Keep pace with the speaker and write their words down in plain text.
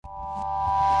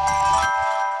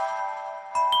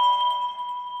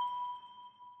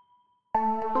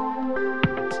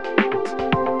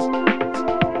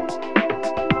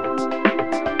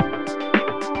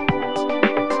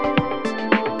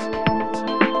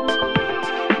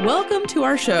Welcome to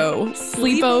our show,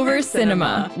 Sleepover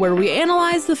Cinema, where we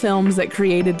analyze the films that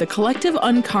created the collective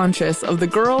unconscious of the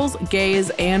girls, gays,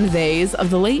 and theys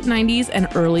of the late 90s and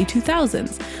early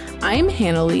 2000s. I'm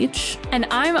Hannah Leach. And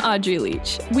I'm Audrey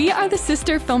Leach. We are the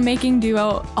sister filmmaking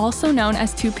duo, also known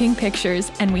as Two Pink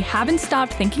Pictures, and we haven't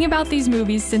stopped thinking about these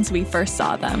movies since we first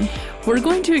saw them. We're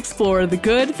going to explore the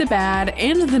good, the bad,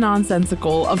 and the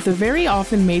nonsensical of the very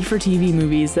often made-for-TV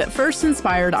movies that first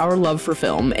inspired our love for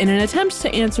film in an attempt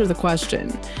to answer the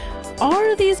question,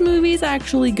 are these movies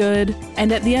actually good?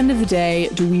 And at the end of the day,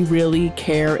 do we really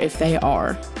care if they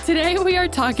are? Today we are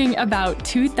talking about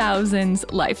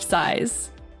 2000's Life Size.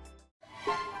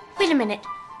 Wait a minute.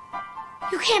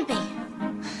 You can't be.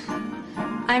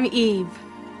 I'm Eve,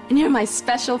 and you're my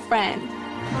special friend.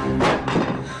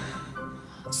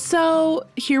 So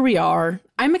here we are.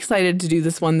 I'm excited to do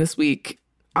this one this week.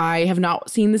 I have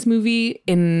not seen this movie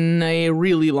in a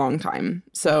really long time.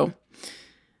 So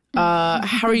how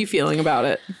are you feeling about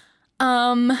it?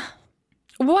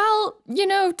 Well, you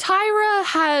know, Tyra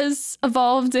has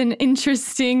evolved in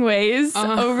interesting ways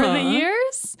over the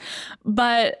years,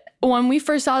 but when we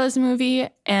first saw this movie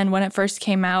and when it first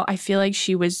came out, I feel like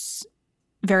she was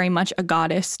very much a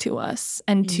goddess to us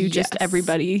and to just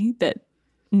everybody that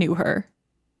knew her.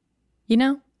 You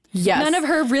know? Yes. None of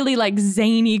her really like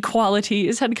zany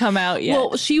qualities had come out yet.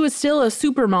 Well, she was still a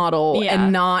supermodel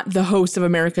and not the host of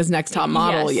America's Next Top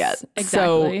Model yet.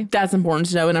 Exactly. So that's important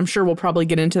to know, and I'm sure we'll probably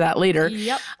get into that later.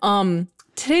 Yep.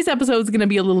 Today's episode is going to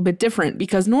be a little bit different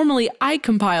because normally I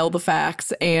compile the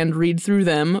facts and read through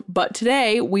them, but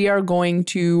today we are going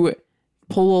to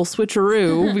pull a little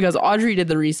switcheroo because Audrey did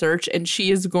the research and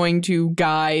she is going to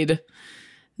guide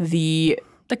the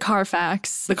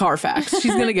Carfax. The Carfax.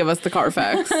 She's going to give us the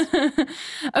Carfax.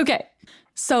 Okay.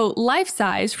 So Life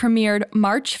Size premiered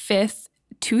March 5th,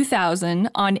 2000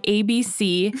 on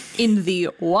ABC in the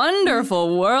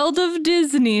Wonderful World of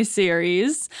Disney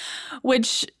series,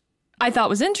 which I thought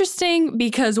was interesting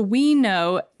because we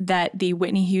know that the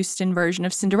Whitney Houston version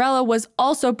of Cinderella was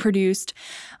also produced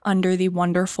under the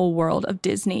Wonderful World of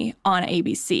Disney on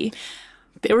ABC.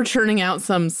 They were churning out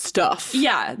some stuff.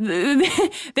 Yeah, they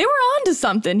were onto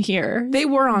something here. They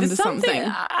were onto something.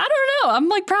 I don't know. I'm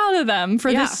like proud of them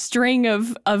for this string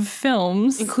of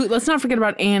films. Let's not forget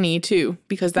about Annie too,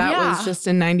 because that was just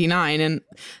in '99, and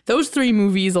those three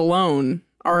movies alone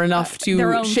are enough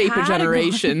to shape a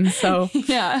generation. So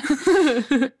yeah.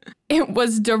 It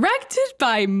was directed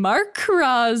by Mark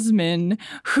Rosman,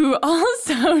 who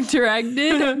also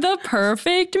directed The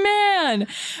Perfect Man,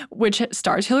 which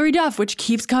stars Hilary Duff, which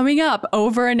keeps coming up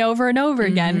over and over and over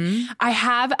again. I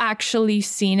have actually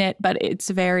seen it, but it's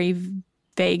very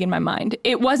vague in my mind.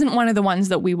 It wasn't one of the ones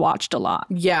that we watched a lot.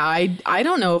 Yeah, I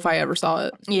don't know if I ever saw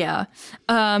it. Yeah.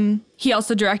 He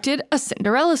also directed A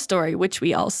Cinderella Story, which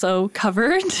we also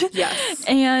covered. Yes.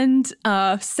 And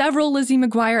several Lizzie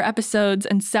McGuire episodes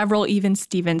and several Even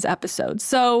Stevens episodes.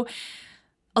 So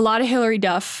a lot of Hilary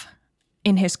Duff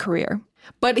in his career.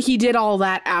 But he did all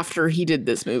that after he did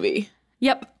this movie.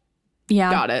 Yep.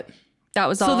 Yeah. Got it. That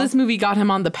was all. So this movie got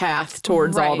him on the path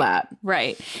towards all that.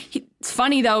 Right. It's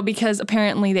funny, though, because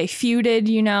apparently they feuded,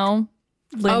 you know.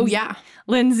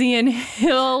 Lindsay and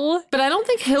Hill. But I don't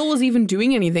think Hill was even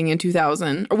doing anything in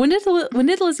 2000. Or when did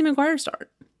Lizzie McGuire start?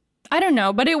 I don't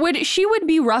know, but she would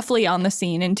be roughly on the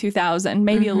scene in 2000.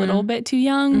 Maybe a little bit too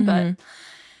young, but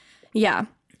yeah.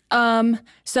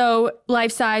 So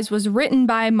Life Size was written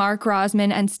by Mark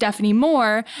Rosman and Stephanie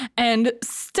Moore, and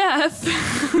Steph,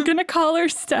 I'm gonna call her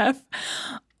Steph,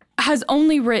 has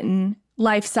only written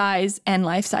Life Size and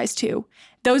Life Size 2.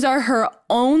 Those are her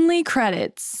only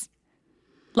credits,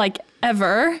 like,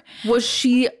 ever. Did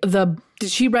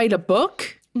she write a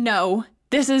book? No,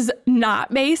 this is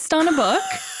not based on a book.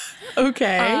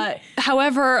 Okay.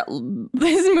 However,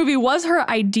 this movie was her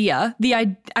idea,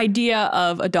 the idea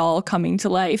of a doll coming to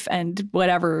life and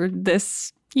whatever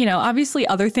this, you know, obviously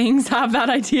other things have that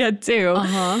idea too.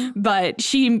 But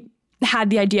she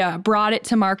had the idea, brought it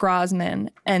to Mark Rosman,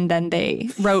 and then they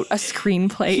wrote a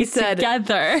screenplay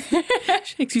together.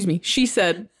 Excuse me. She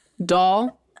said,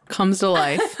 doll comes to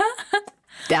life.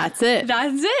 That's it.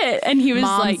 That's it. And he was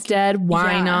Mom's like, dead.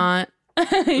 Why not?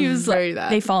 He was like,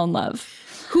 they fall in love.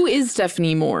 Who is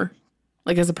Stephanie Moore?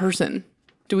 Like, as a person?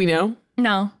 Do we know?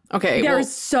 No. Okay.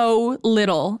 There's so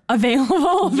little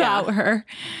available about her.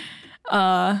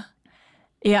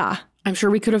 Yeah. I'm sure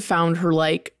we could have found her,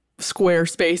 like,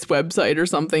 Squarespace website or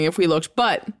something if we looked,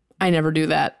 but I never do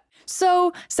that.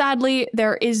 So, sadly,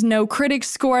 there is no critic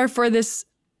score for this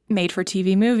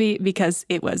made-for-TV movie because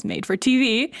it was made for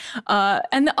TV.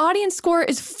 And the audience score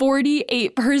is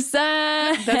 48%.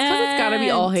 That's because it's got to be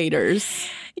all haters.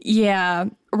 Yeah,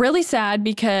 really sad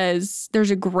because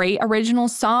there's a great original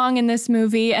song in this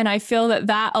movie, and I feel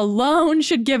that alone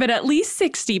should give it at least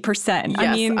 60%.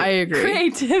 Yes, I agree.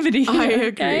 Creativity. I agree.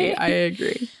 Okay? I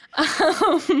agree.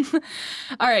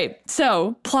 All right,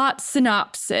 so plot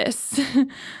synopsis.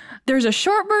 There's a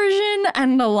short version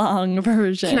and a long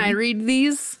version. Can I read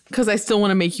these? Because I still want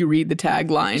to make you read the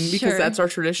tagline because Sure. that's our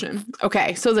tradition.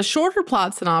 Okay, so the shorter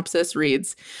plot synopsis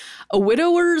reads, a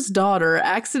widower's daughter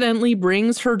accidentally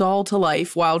brings her doll to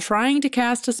life while trying to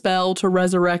cast a spell to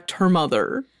resurrect her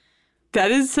mother.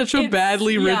 That is such a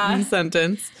badly written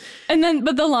sentence. And then,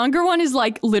 but the longer one is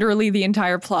like literally the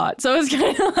entire plot. So it's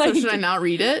kind of like. So should I not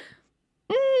read it?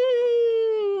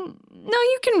 No,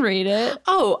 you can read it.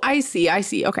 Oh, I see.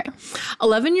 Okay.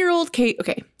 11-year-old Kate.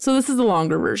 Okay, so this is the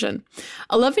longer version.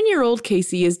 11-year-old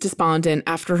Casey is despondent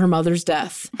after her mother's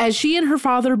death. As she and her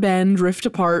father Ben drift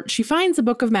apart, she finds a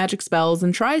book of magic spells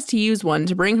and tries to use one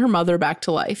to bring her mother back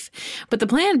to life. But the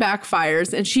plan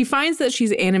backfires, and she finds that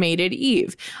she's animated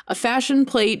Eve, a fashion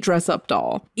plate dress-up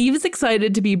doll. Eve is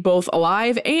excited to be both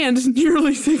alive and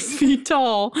nearly 6 feet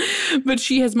tall, but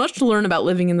she has much to learn about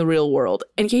living in the real world,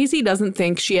 and Casey doesn't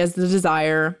think she has the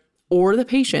desire or the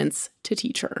patience to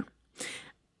teach her.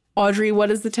 Audrey,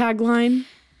 what is the tagline?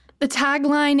 The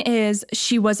tagline is,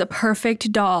 she was a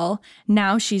perfect doll.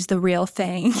 Now she's the real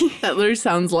thing. That literally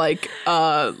sounds like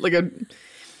at the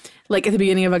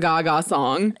beginning of a Gaga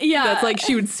song. Yeah. That's like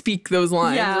she would speak those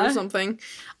lines Yeah. or something.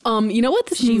 You know what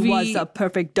this She movie was a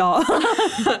perfect doll.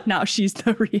 Now she's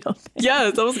the real thing.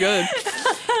 Yes, that was good.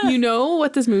 You know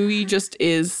what this movie just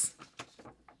is?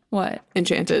 What?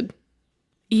 Enchanted.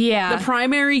 Yeah. The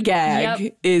primary gag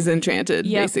Yep. is Enchanted,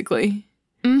 Yep. basically.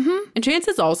 Mm-hmm.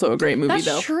 Enchanted's also a great movie, That's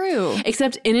though. true.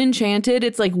 Except in Enchanted,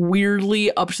 it's like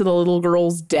weirdly up to the little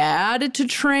girl's dad to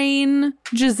train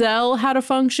Giselle how to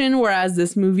function, whereas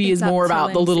this movie It's is up more to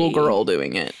about the little Lindsay. girl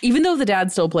doing it. Even though the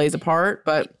dad still plays a part,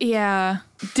 but Yeah.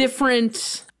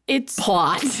 different It's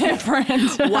plot.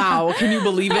 different. Wow, can you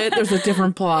believe it? There's a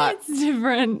different plot. It's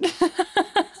different.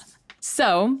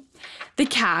 So, the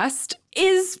cast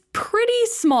is pretty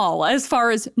small as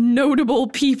far as notable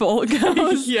people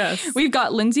goes. Yes. We've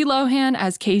got Lindsay Lohan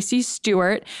as Casey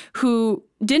Stewart, who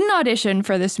didn't audition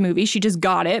for this movie. She just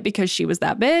got it because she was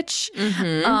that bitch.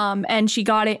 And she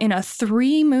got it in a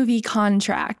 3-movie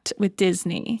contract with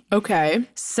Disney. Okay.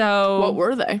 So What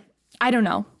were they? I don't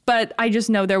know, but I just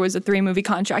know there was a 3-movie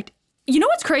contract. You know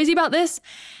what's crazy about this?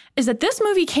 Is that this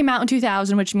movie came out in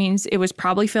 2000, which means it was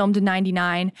probably filmed in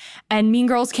 99, and Mean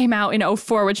Girls came out in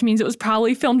 04, which means it was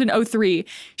probably filmed in 03.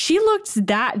 She looks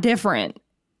that different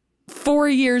 4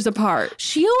 years apart.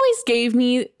 She always gave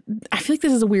me, I feel like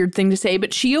this is a weird thing to say,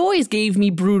 but she always gave me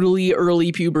brutally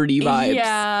early puberty vibes.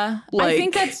 Yeah. I Like-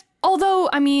 think that's, although,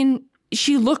 I mean,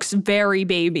 she looks very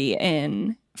baby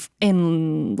in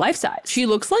life size. She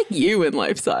looks like you in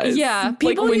life size. Yeah.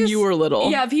 Like when you were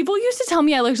little. Yeah, people used to tell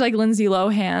me I looked like Lindsay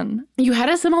Lohan. You had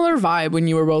a similar vibe when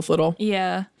you were both little.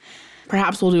 Yeah.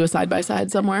 Perhaps we'll do a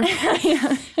side-by-side somewhere.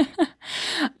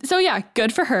 So yeah,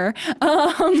 good for her.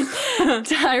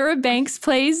 Tyra Banks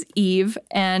plays Eve,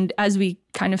 and as we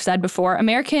kind of said before,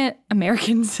 America's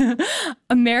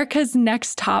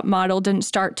Next Top Model didn't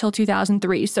start till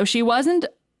 2003, so she wasn't.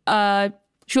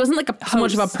 She wasn't like so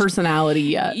much of a personality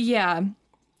yet. Yeah.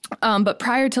 But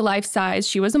prior to Life Size,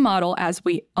 she was a model, as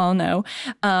we all know.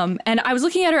 And I was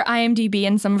looking at her IMDb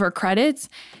and some of her credits.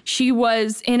 She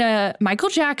was in a Michael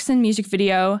Jackson music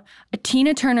video, a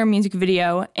Tina Turner music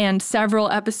video, and several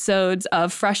episodes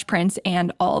of Fresh Prince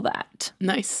and All That.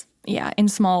 Nice. Yeah, in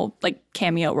small, like,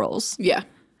 cameo roles. Yeah.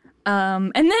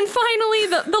 And then finally,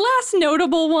 the last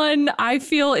notable one, I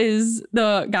feel, is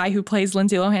the guy who plays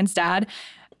Lindsay Lohan's dad.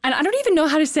 And I don't even know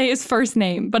how to say his first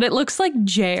name, but it looks like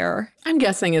Jer. I'm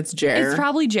guessing it's Jer. It's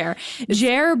probably Jer.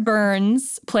 Jer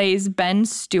Burns plays Ben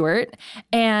Stewart,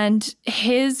 and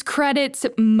his credits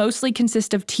mostly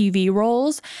consist of TV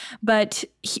roles, but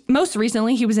most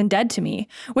recently he was in Dead to Me,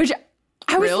 which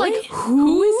I was Really? like,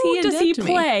 Who is he in does Dead he to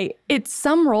Me? play? It's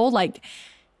some role like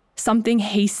something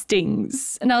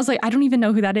Hastings. And I was like, I don't even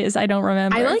know who that is. I don't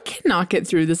remember. I cannot get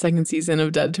through the second season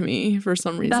of Dead to Me for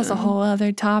some reason. That's a whole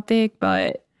other topic,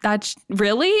 but that's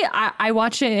really, I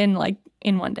watch it in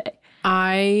one day.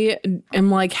 I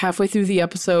am like halfway through the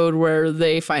episode where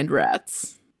they find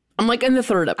rats. I'm like in the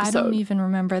third I episode. don't even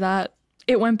remember that.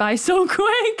 It went by so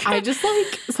quick. I just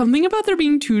like something about there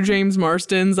being 2 James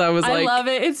Marstons. I was I like, love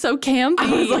it. It's so campy.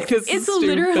 I was like, this is it's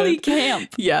literally stupid. camp.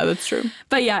 Yeah, that's true.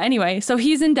 But yeah, anyway, so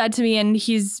he's in Dead to Me, and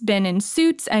he's been in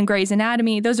Suits and Grey's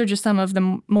Anatomy. Those are just some of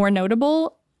the more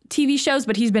notable TV shows,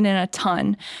 but he's been in a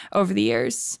ton over the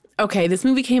years. Okay, this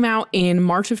movie came out in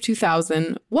March of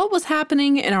 2000. What was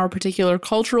happening in our particular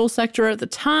cultural sector at the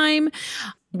time?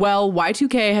 Well,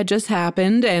 Y2K had just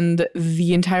happened and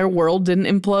the entire world didn't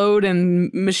implode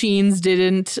and machines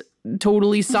didn't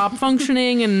totally stop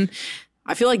functioning. And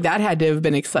I feel like that had to have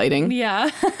been exciting. Yeah.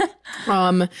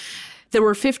 There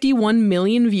were 51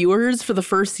 million viewers for the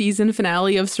first season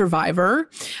finale of Survivor.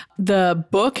 The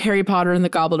book, Harry Potter and the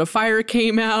Goblet of Fire,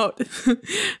 came out.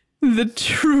 The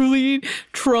truly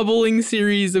troubling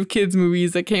series of kids'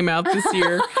 movies that came out this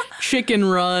year, Chicken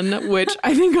Run, which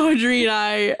I think Audrey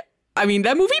and I mean,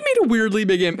 that movie made a weirdly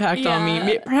big impact on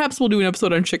me. Perhaps we'll do an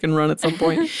episode on Chicken Run at some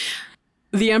point.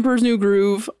 The Emperor's New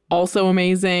Groove, also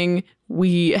amazing.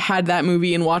 We had that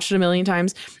movie and watched it a million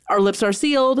times. Our Lips Are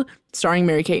Sealed, starring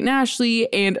Mary-Kate and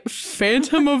Ashley, and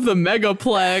Phantom of the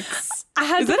Megaplex.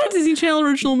 Is that a Disney Channel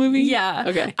original movie? Yeah.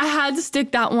 Okay. I had to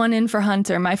stick that one in for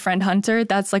Hunter, my friend Hunter.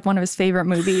 That's like one of his favorite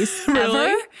movies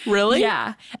ever. Really?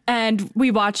 Yeah. And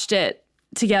we watched it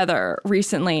together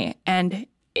recently, and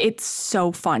it's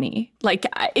so funny. Like,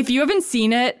 if you haven't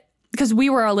seen it, because we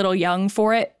were a little young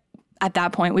for it, at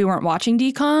that point, we weren't watching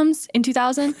DComs in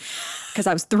 2000 because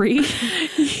I was 3.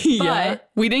 Yeah.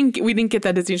 We didn't get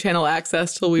that Disney Channel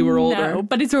access till we were older. No,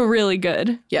 but it's really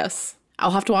good. Yes.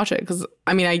 I'll have to watch it because,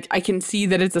 I mean, I can see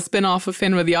that it's a spin-off of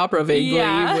Phantom of the Opera vaguely.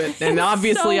 Yeah. And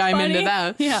obviously So I'm funny. into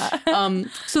that. Yeah.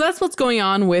 So that's what's going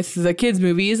on with the kids'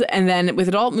 movies. And then with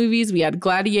adult movies, we had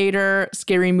Gladiator,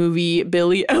 Scary Movie,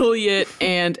 Billy Elliot,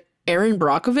 and Aaron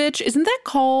Brockovich. Isn't that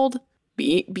called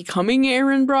Becoming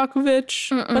Aaron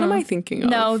Brockovich? What am I thinking of?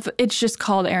 No, it's just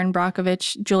called Aaron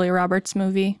Brockovich, Julia Roberts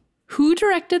movie. Who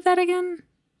directed that again?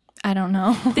 I don't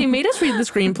know. They made us read the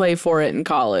screenplay for it in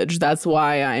college. That's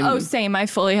why I'm... Oh, same. I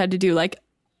fully had to do like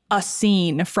a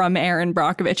scene from Aaron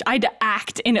Brockovich. I had to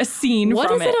act in a scene What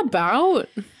from is it about?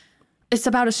 It's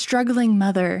about a struggling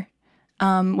mother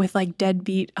with like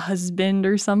deadbeat husband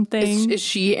or something. Is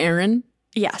she Aaron?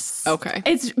 Yes. Okay.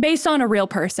 It's based on a real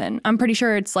person. I'm pretty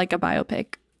sure it's like a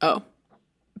biopic. Oh.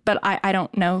 But I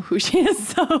don't know who she is,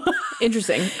 so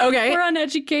Interesting. Okay. we're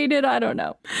uneducated. I don't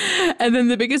know. And then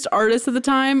the biggest artists at the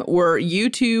time were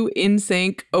U2,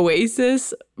 NSYNC,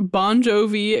 Oasis, Bon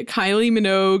Jovi, Kylie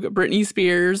Minogue, Britney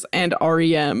Spears, and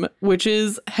REM, which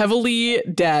is heavily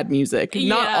dad music.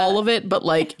 Not Yeah. all of it, but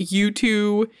like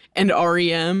U2 and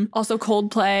REM. Also,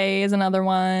 Coldplay is another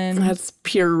one. That's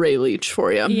pure Ray Leach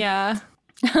for you. Yeah.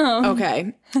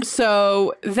 Okay.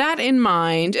 So that in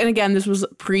mind, and again, this was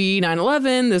pre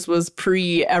 9/11. This was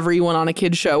pre everyone on a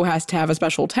kid's show has to have a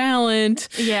special talent.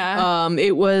 Yeah.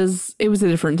 It was a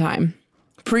different time.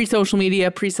 Pre social media,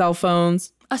 pre cell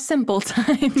phones. A simple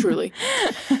time. Truly.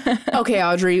 Okay,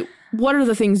 Audrey, what are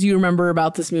the things you remember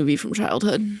about this movie from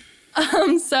childhood?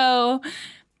 So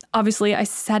obviously I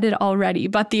said it already,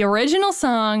 but the original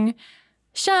song,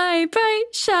 shine bright,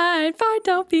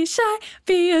 don't be shy,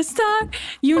 be a star.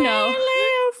 You know.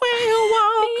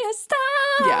 Be a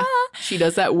star. Yeah, she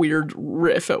does that weird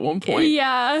riff at one point.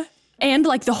 Yeah. And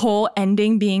like the whole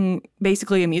ending being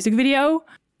basically a music video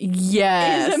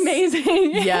Yes. is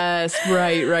amazing. Yes,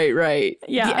 right.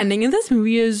 Yeah. The ending of this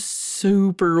movie is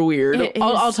super weird. It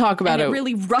I'll is, talk about and it. it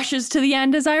really rushes to the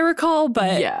end, as I recall.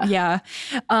 But Yeah.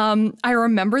 I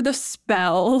remember the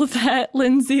spell that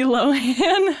Lindsay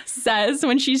Lohan says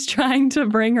when she's trying to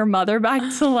bring her mother back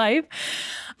to life.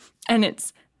 And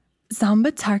it's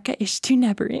Zamba Tarka Ishtu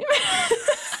Nebarim.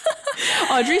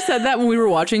 Audrey said that when we were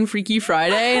watching Freaky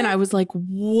Friday, and I was like,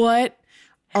 what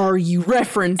are you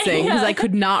referencing? Because I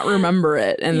could not remember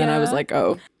it. And then I was Yeah. like,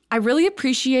 oh. I really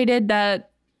appreciated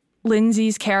that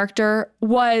Lindsay's character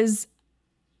was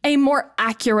a more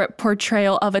accurate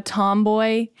portrayal of a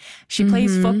tomboy. She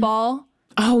plays football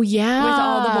Oh, yeah. with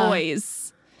all the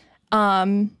boys.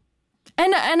 And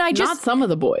I just Not some of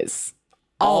the boys.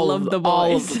 all of the boys.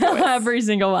 All of the boys. Every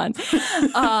single one.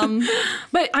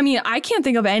 But I mean, I can't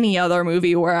think of any other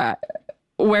movie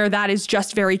where that is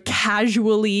just very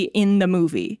casually in the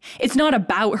movie. It's not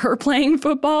about her playing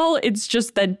football. It's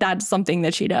just that that's something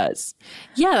that she does.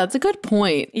 Yeah, that's a good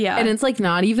point. Yeah. And it's like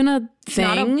not even a thing.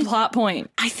 Not a plot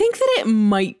point. I think that it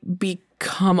might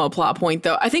become a plot point,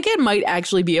 though. I think it might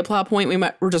actually be a plot point.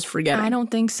 We're just forgetting. I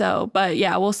don't think so, but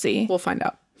yeah, we'll see. We'll find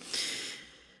out.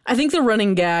 I think the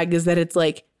running gag is that it's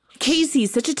like,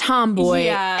 Casey's such a tomboy,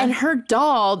 Yeah. and her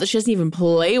doll that she doesn't even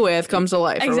play with comes to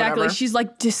life. Or Exactly. whatever. She's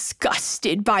like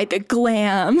disgusted by the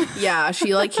glam. Yeah,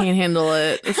 she like can't handle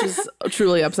it, which is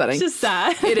truly upsetting. Just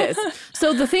sad. It is.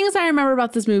 So the things I remember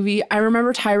about this movie, I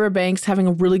remember Tyra Banks having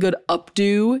a really good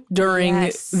updo during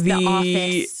Yes, The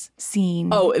Office. scene.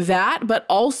 Oh, that, but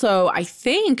also I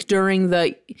think during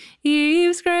the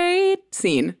Eve's Great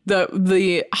scene,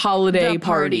 the holiday The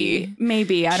party.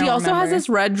 Maybe. I don't She also has remember. this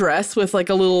red dress with like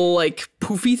a little like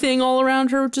poofy thing all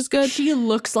around her, which is good. She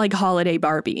looks like holiday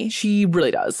Barbie. She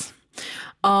really does.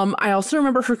 I also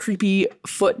remember her creepy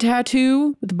foot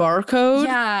tattoo with the barcode.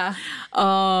 Yeah.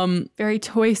 Very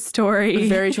Toy Story.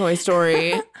 Very Toy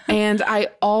Story. And I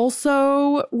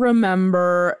also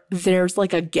remember there's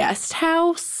like a guest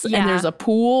house Yeah. and there's a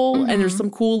pool and there's some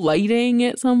cool lighting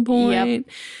at some point.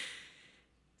 Yep.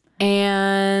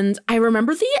 And I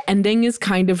remember the ending is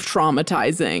kind of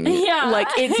traumatizing. Yeah, Like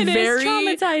it's it is very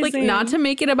traumatizing. like not to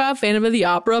make it about Phantom of the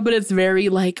Opera, but it's very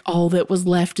like all that was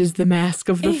left is the mask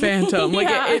of the Phantom. Like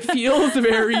Yeah. it feels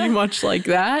very much like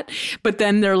that. But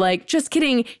then they're like, just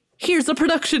kidding. Here's a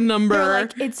production number. They're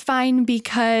like, it's fine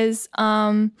because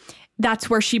that's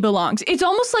where she belongs. It's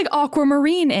almost like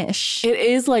Aquamarine-ish. It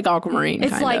is like Aquamarine,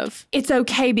 It's kind like, of. it's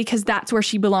okay because that's where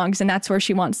she belongs and that's where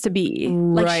she wants to be.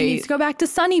 Like, Right. she needs to go back to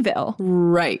Sunnyvale.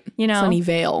 Right. You know?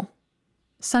 Sunnyvale.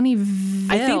 Sunnyvale.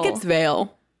 I think it's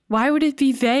Vale. Why would it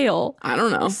be Vale? I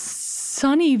don't know.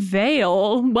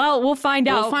 Sunnyvale. Well, we'll find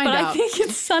out. find but out. I think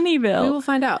it's Sunnyvale. We will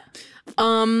find out.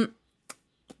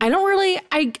 I don't really,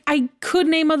 I could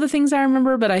name other things I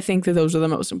remember, but I think that those are the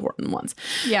most important ones.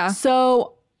 Yeah.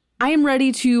 So I am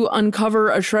ready to uncover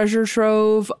a treasure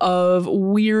trove of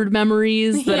weird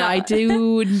memories that I did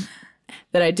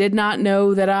not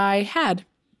know that I had.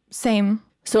 Same.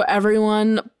 So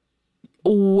everyone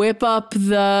whip up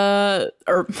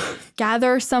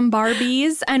Gather some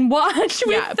Barbies and watch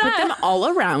with put them all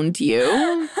around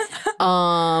you.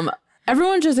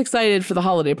 Everyone's just excited for the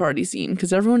holiday party scene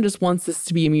because everyone just wants this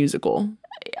to be a musical.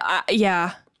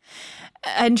 Yeah.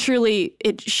 And truly,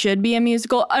 it should be a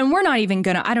musical. And we're not even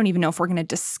I don't even know if we're going to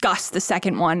discuss the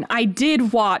second one. I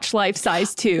did watch Life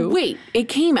Size 2. Wait, it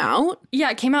came out? Yeah,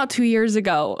 it came out 2 years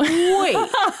ago. Wait,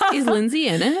 is Lindsay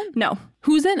in it? No.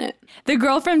 Who's in it? The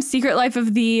girl from Secret Life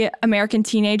of the American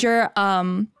Teenager,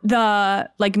 the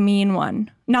like mean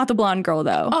one. Not the blonde girl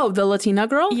though. Oh, the Latina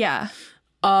girl? Yeah.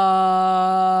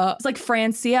 It's like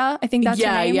Francia. I think that's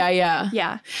her name. Yeah.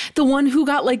 Yeah. The one who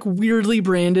got like weirdly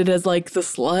branded as like the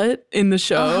slut in the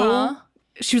show. Uh-huh.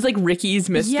 She was like Ricky's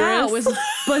mistress. Yeah, it was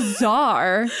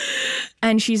bizarre.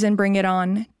 And she's in Bring It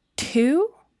On 2?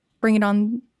 Bring It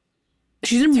On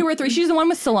She's in 2 or 3. She's the one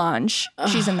with Solange.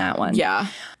 She's in that one. Yeah.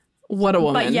 What a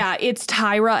woman. But yeah, it's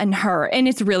Tyra and her, and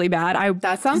it's really bad.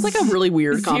 That sounds like a really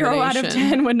weird combination. 0 out of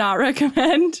 10 would not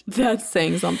recommend. That's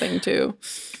saying something too.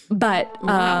 But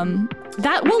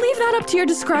that we'll leave that up to your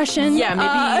discretion.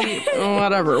 Yeah, maybe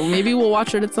whatever. Maybe we'll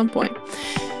watch it at some point.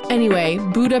 Anyway,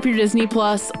 boot up your Disney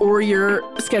Plus or your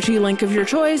sketchy link of your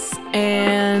choice,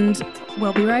 and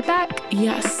We'll be right back.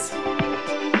 yes.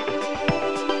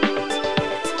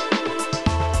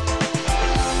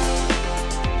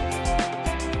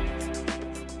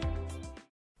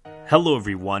 Hello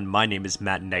everyone, my name is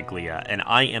Matt Neglia, and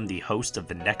I am the host of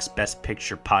the Next Best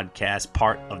Picture podcast,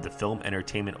 part of the Film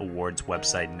Entertainment Awards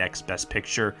website,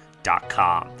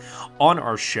 nextbestpicture.com. On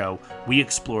our show, we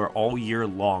explore all year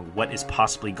long what is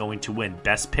possibly going to win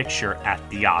Best Picture at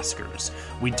the Oscars.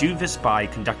 We do this by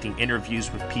conducting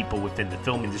interviews with people within the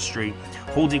film industry,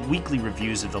 holding weekly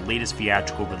reviews of the latest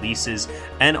theatrical releases,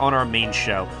 and on our main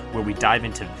show, where we dive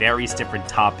into various different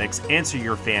topics, answer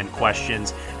your fan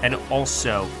questions, and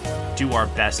also do our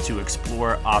best to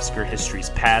explore Oscar history's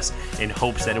past in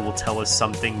hopes that it will tell us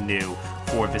something new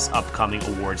for this upcoming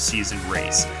award season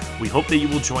race. We hope that you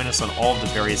will join us on all of the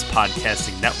various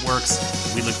podcasting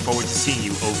networks. We look forward to seeing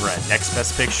you over at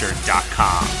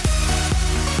nextbestpicture.com.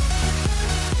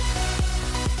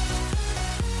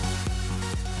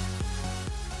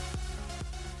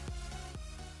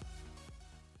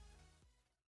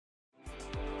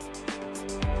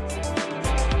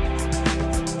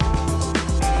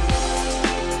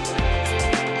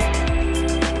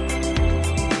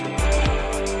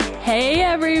 Hey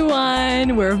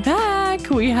everyone, we're back.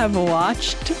 We have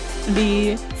watched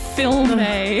the film.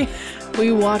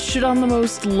 We watched it on the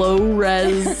most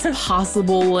low-res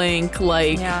possible link.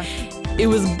 Like, Yeah. it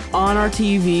was on our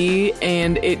TV,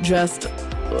 and it just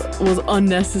was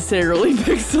unnecessarily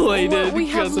pixelated. What we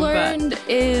have because of that. learned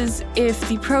is if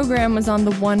the program was on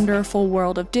the wonderful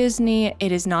world of Disney,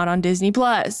 it is not on Disney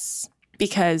Plus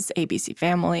because ABC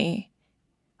Family,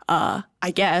 I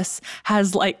guess,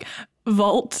 has like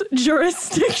vault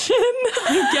jurisdiction.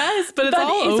 I guess, but it's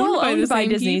all owned by, the same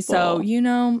Disney. people. So, you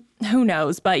know, who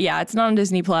knows? But yeah, it's not on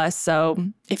Disney Plus. So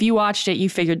if you watched it, you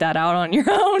figured that out on your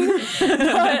own.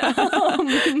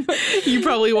 But, you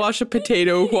probably watched a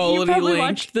potato you quality probably link.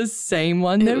 watched the same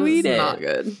one that It we was did. not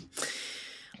good.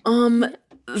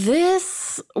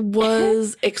 This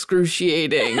was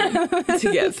excruciating to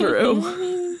get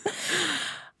through.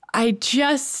 I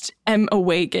just am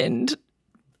awakened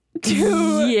to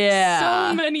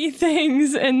so many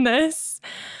things in this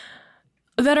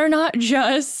that are not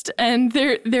just, and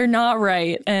they're not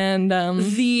right. And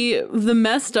the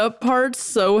messed up parts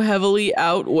so heavily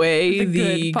outweigh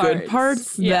the good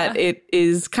parts that it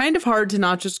is kind of hard to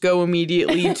not just go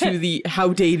immediately to the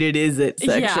how dated is it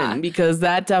section, because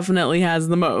that definitely has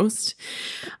the most.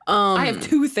 I have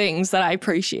two things that I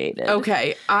appreciated.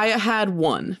 Okay, I had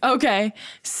one. Okay,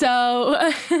 so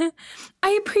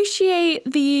I appreciate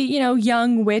the,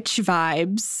 young witch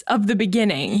vibes of the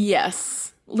beginning. Yes.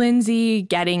 Lindsay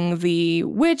getting the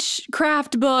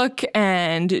witchcraft book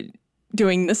and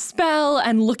doing the spell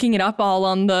and looking it up all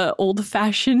on the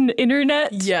old-fashioned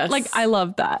internet. Yes. Like, I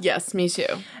love that. Yes, me too.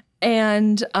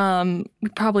 And we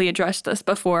probably addressed this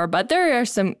before, but there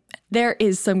is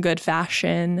some good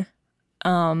fashion,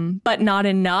 but not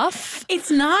enough.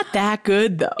 It's not that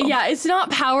good, though. Yeah, it's not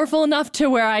powerful enough to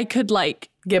where I could,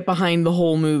 get behind the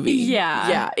whole movie. Yeah.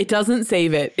 Yeah, it doesn't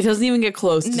save it. It doesn't even get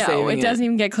close to saving it. No, it doesn't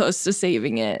even get close to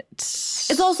saving it.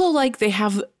 It's also like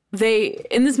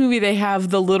in this movie, they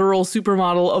have the literal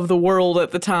supermodel of the world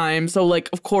at the time. So,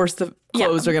 of course, the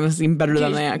clothes are going to seem better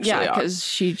than they actually are. Yeah, because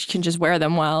she can just wear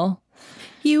them well.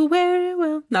 You wear it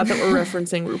well. Not that we're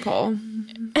referencing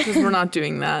RuPaul, because we're not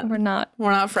doing that. We're not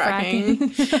fracking.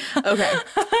 Okay.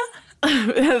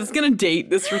 That's going to date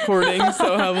this recording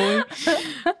so heavily.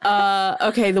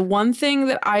 Okay, the one thing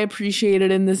that I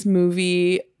appreciated in this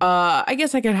movie, I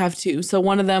guess I could have two. So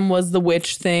one of them was the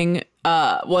witch thing.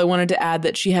 I wanted to add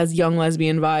that she has young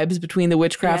lesbian vibes between the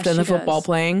witchcraft and the football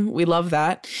playing. We love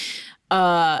that.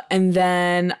 And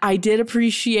then I did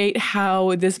appreciate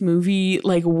how this movie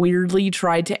weirdly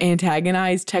tried to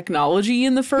antagonize technology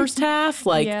in the first half.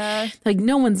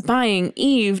 No one's buying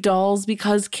Eve dolls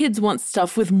because kids want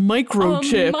stuff with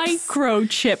microchips. A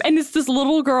microchip. And it's this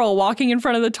little girl walking in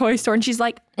front of the toy store and she's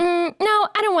like, no,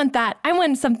 I don't want that. I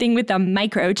want something with a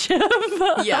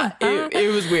microchip. Yeah,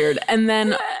 it was weird. And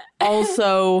then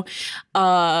also,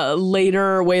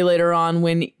 way later on,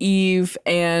 when Eve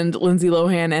and Lindsay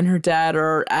Lohan and her dad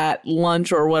are at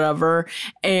lunch or whatever,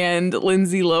 and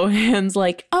Lindsay Lohan's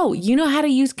like, oh, you know how to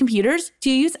use computers? Do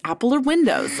you use Apple or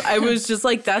Windows? I was just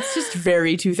like, that's just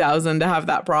very 2000 to have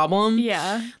that problem.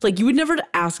 Yeah. You would never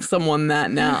ask someone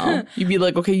that now. You'd be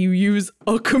like, okay, you use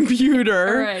a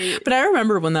computer. Right. But I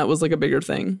remember when that was a bigger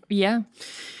thing. Yeah.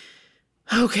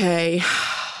 Okay.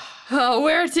 Oh,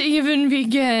 where to even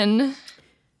begin?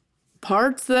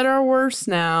 Parts that are worse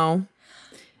now.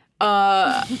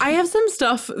 I have some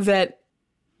stuff that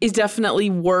is definitely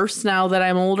worse now that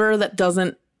I'm older that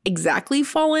doesn't exactly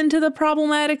fall into the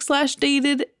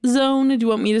problematic/dated zone. Do you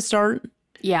want me to start?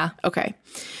 Yeah. Okay.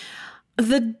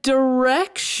 The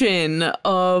direction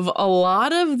of a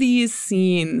lot of these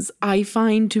scenes I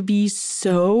find to be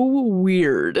so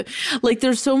weird.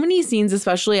 There's so many scenes,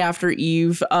 especially after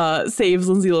Eve saves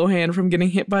Lindsay Lohan from getting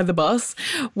hit by the bus,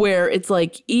 where it's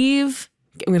Eve,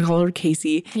 I'm going to call her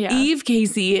Casey. Yeah. Eve,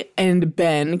 Casey, and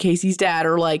Ben, Casey's dad,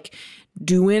 are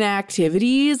doing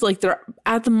activities. They're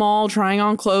at the mall, trying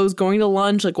on clothes, going to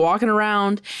lunch, walking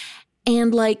around.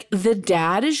 And the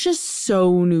dad is just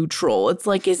so neutral. It's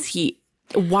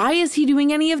why is he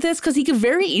doing any of this? Because he could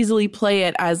very easily play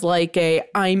it as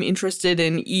I'm interested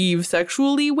in Eve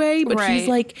sexually way, but he's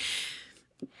a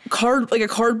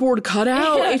cardboard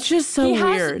cutout. It's just so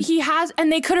weird. He has,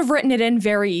 and they could have written it in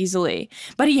very easily,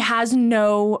 but he has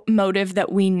no motive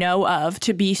that we know of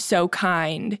to be so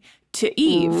kind to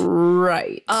Eve.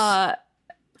 Right.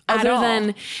 Other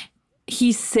than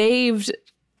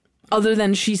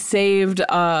she saved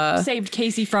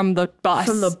Casey from the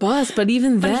bus. But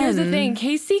even then, here's the thing: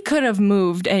 Casey could have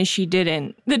moved, and she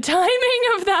didn't. The timing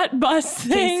of that bus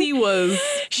thing.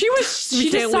 She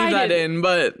can't leave that in,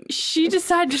 but she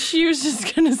decided she was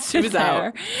just gonna sit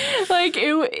there.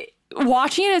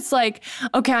 Watching it, it's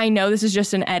okay, I know this is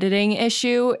just an editing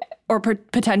issue or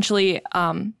potentially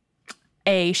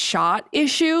a shot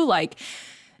issue.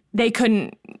 They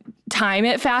couldn't time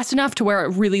it fast enough to where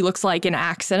it really looks like an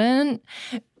accident,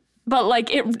 but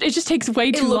it just takes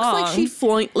way too long.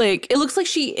 It looks like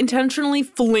she intentionally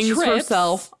flings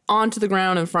herself onto the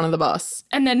ground in front of the bus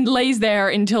and then lays there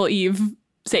until Eve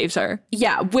saves her.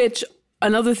 Yeah, which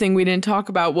another thing we didn't talk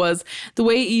about was the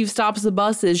way Eve stops the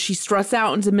bus is she struts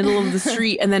out into the middle of the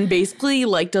street and then basically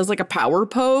does a power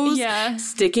pose,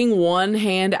 sticking one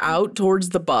hand out towards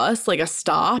the bus, a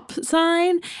stop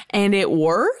sign, and it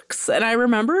works. And I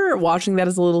remember watching that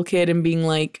as a little kid and being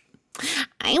like,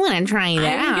 I want to try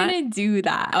that. I'm gonna do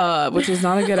that. Which is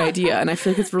not a good idea. And I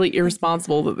feel like it's really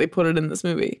irresponsible that they put it in this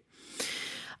movie.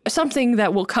 Something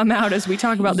that will come out as we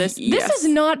talk about this. Yes. This is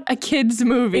not a kid's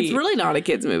movie. It's really not a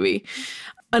kid's movie.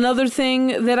 Another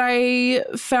thing that I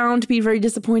found to be very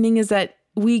disappointing is that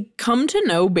we come to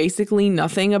know basically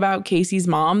nothing about Casey's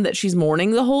mom, that she's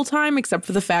mourning the whole time, except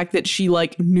for the fact that she,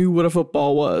 like, knew what a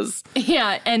football was.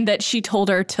 Yeah, and that she told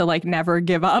her to, like, never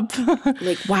give up.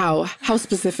 Like, wow, how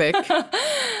specific.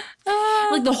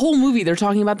 Like, the whole movie, they're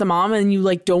talking about the mom, and you,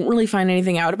 like, don't really find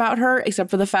anything out about her, except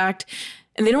for the fact,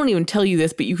 and they don't even tell you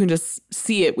this, but you can just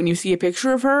see it when you see a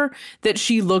picture of her, that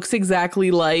she looks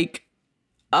exactly like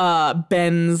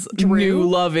Ben's new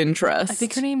love interest. I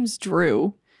think her name's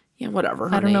Drew. Yeah,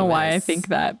 whatever. I don't know why is. I think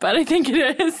that, but I think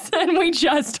it is. And we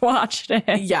just watched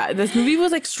it. Yeah, this movie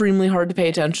was extremely hard to pay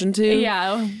attention to.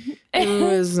 Yeah. It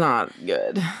was not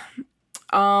good.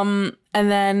 And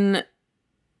then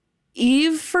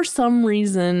Eve, for some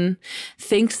reason,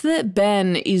 thinks that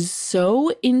Ben is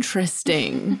so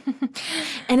interesting.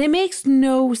 And it makes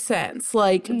no sense.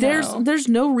 Like, there's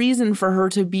no reason for her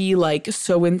to be, like,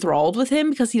 so enthralled with him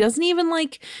because he doesn't even,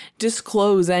 like,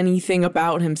 disclose anything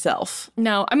about himself.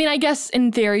 No, I mean, I guess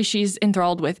in theory she's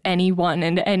enthralled with anyone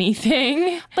and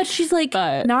anything. But she's, like,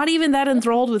 not even that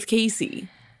enthralled with Casey.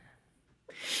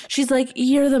 She's like,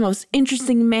 you're the most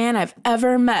interesting man I've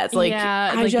ever met. Like,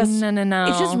 yeah, no. It's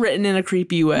It's just written in a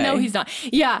creepy way. No, he's not.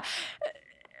 Yeah.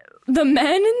 The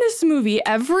men in this movie,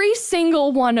 every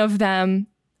single one of them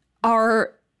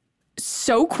are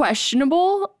so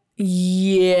questionable.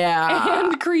 Yeah.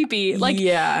 And creepy. Like,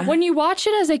 yeah. When you watch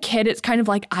it as a kid, it's kind of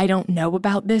like, I don't know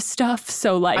about this stuff.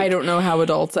 So, like, I don't know how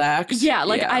adults act. Yeah,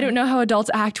 like, I don't know how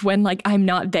adults act when, like, I'm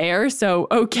not there. So,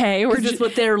 okay. We're just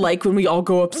what they're like when we all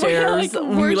go upstairs,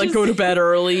 when we, like, go to bed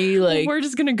early. Like, we're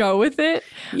just going to go with it.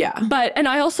 Yeah. And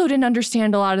I also didn't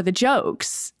understand a lot of the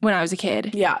jokes when I was a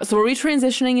kid. Yeah. So, are we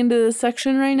transitioning into this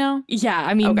section right now? Yeah,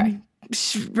 I mean, okay.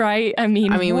 Right? I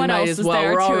mean, we what might else as is well.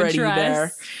 there We're to already address?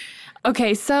 there.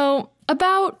 Okay, so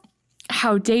about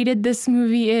how dated this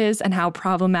movie is and how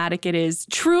problematic it is.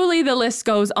 Truly, the list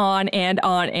goes on and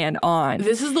on and on.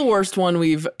 This is the worst one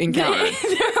we've encountered.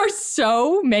 There are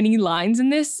so many lines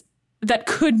in this that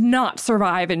could not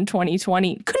survive in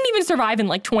 2020. Couldn't even survive in,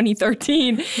 like,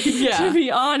 2013, to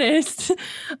be honest.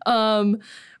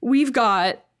 We've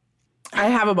got... I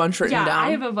have a bunch written down. Yeah, I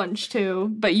have a bunch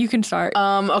too, but you can start.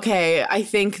 Okay, I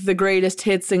think the greatest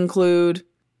hits include...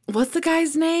 What's the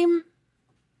guy's name?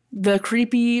 The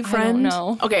creepy friend? I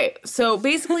don't know. Okay, so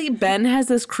basically Ben has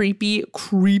this creepy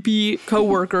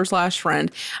coworker / friend.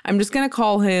 I'm just going to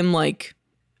call him, like,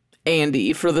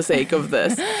 Andy for the sake of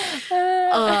this.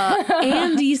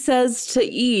 Andy says to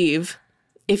Eve,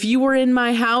 if you were in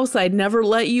my house, I'd never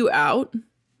let you out.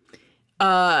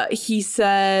 He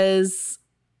says,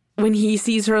 when he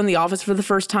sees her in the office for the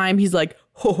first time, he's like,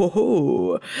 ho, ho,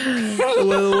 ho.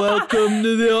 Well, welcome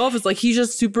to the office. Like, he's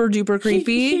just super duper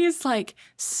creepy. He's like,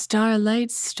 starlight,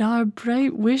 star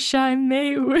bright, wish I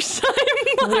may, wish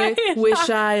I might. Wish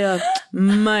I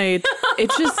might.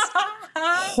 It's just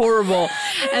horrible.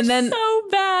 And then so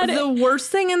bad. The worst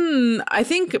thing, and I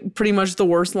think pretty much the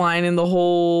worst line in the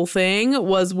whole thing,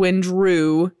 was when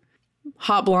Drew,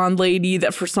 hot blonde lady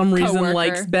that for some reason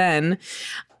likes Ben,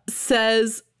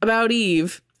 says about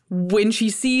Eve, when she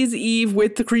sees Eve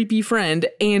with the creepy friend,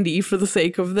 Andy, for the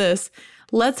sake of this,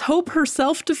 let's hope her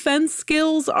self-defense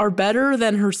skills are better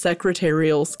than her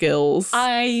secretarial skills.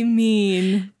 I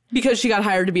mean... Because she got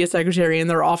hired to be a secretary in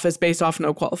their office based off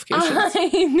no qualifications.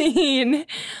 I mean...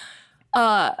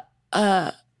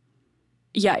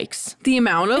 Yikes. The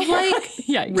amount of, like,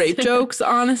 rape jokes,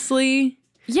 honestly.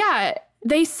 Yeah,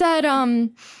 they said,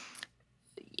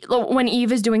 when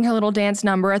Eve is doing her little dance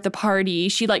number at the party,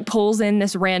 she, like, pulls in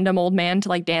this random old man to,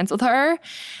 like, dance with her.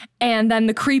 And then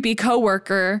the creepy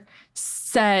coworker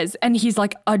says, and he's,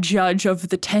 like, a judge of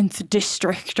the 10th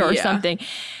district or something.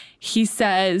 He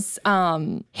says,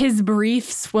 his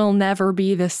briefs will never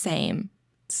be the same.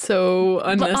 So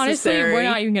unnecessary. But honestly, we're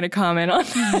not even going to comment on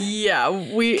that. Yeah,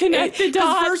 we connect the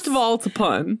dots. First of all, it's a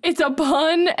pun. It's a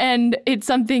pun, and it's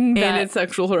something that... And it's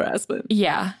sexual harassment.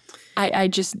 Yeah.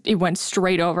 It went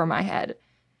straight over my head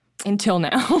until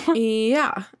now.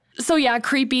 Yeah. So yeah,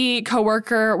 creepy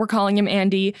coworker, we're calling him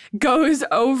Andy, goes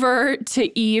over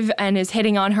to Eve and is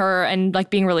hitting on her and, like,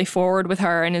 being really forward with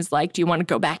her and is like, do you want to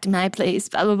go back to my place?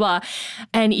 Blah, blah, blah.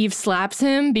 And Eve slaps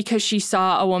him because she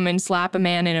saw a woman slap a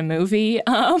man in a movie.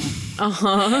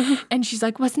 And she's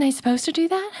like, wasn't I supposed to do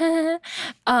that?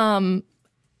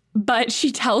 But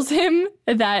she tells him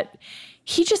that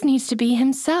he just needs to be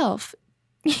himself.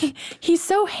 he's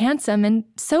so handsome and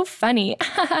so funny.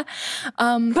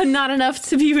 But not enough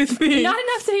to be with me. Not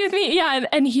enough to be with me. Yeah.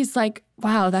 And he's like,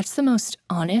 wow, that's the most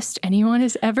honest anyone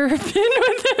has ever been with me.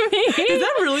 Is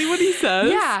that really what he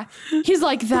says? Yeah. He's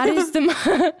like, that is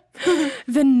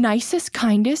the nicest,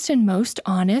 kindest, and most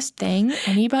honest thing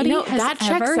anybody has that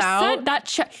checks ever out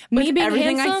said. Me being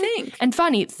everything I handsome think. and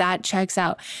funny, that checks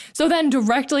out. So then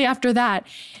directly after that,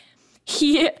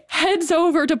 he heads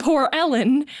over to poor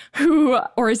Ellen,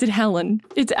 or is it Helen?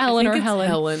 It's Ellen or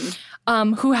Helen.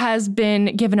 Who has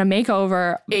been given a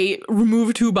makeover.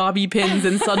 Remove 2 bobby pins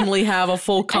and suddenly have a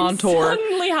full contour.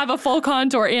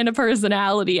 And a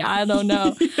personality. I don't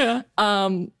know. Yeah.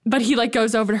 But he like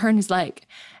goes over to her and he's like,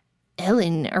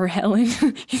 Ellen or Helen.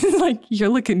 He's like, you're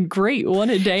looking great.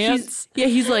 Want to dance?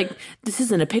 He's like, this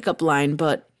isn't a pickup line,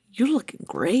 but you're looking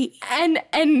great. And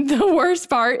the worst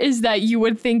part is that you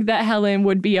would think that Helen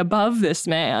would be above this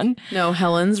man. No,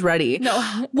 Helen's ready.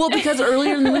 No. Well, because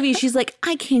earlier in the movie, she's like,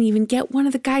 I can't even get one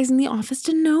of the guys in the office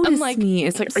to notice me.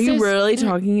 It's like, are you really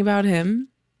talking about him?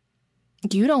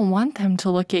 You don't want them to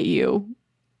look at you.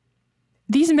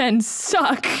 These men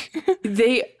suck.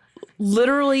 They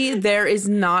literally, there is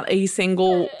not a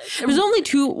single. There's only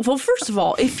 2. Well, first of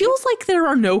all, it feels like there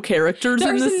are no characters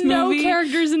in this movie. There's no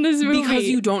characters in this movie. Because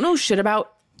you don't know shit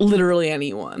about literally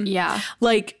anyone. Yeah.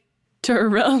 Like,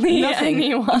 really nothing.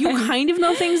 anyone. You kind of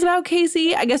know things about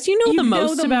Casey. I guess you know the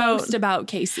most about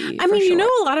Casey. I mean, you know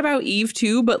a lot about Eve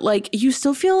too, but like you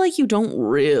still feel like you don't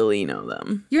really know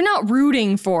them. You're not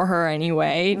rooting for her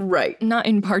anyway. Right. Not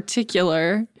in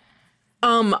particular.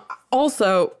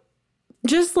 Also,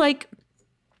 just like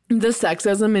the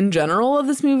sexism in general of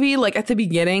this movie, like at the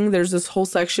beginning, there's this whole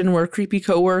section where creepy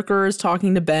coworker is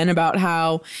talking to Ben about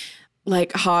how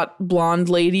like hot blonde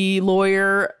lady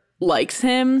lawyer likes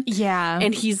him. Yeah.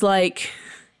 And he's like,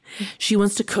 she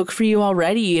wants to cook for you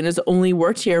already and has only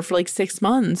worked here for like 6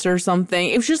 months or something.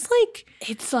 It was just like,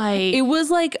 it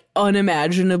was like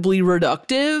unimaginably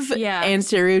reductive and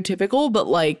stereotypical, but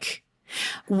like,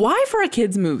 why for a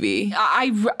kid's movie?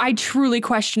 I truly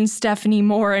question Stephanie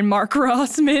Moore and Mark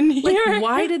Rossman here. Like,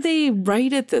 why did they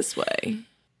write it this way?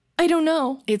 I don't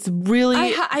know. It's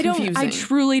really confusing. I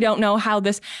truly don't know how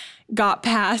this got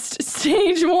past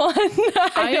stage 1.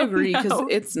 I agree, because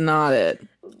it's not it.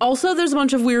 Also, there's a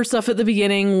bunch of weird stuff at the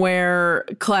beginning where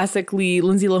classically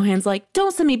Lindsay Lohan's like,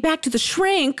 don't send me back to the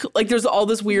shrink. Like there's all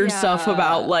this weird stuff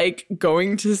about like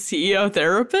going to see a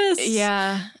therapist.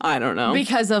 Yeah. I don't know.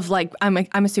 Because of like, I'm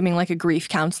assuming like a grief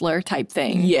counselor type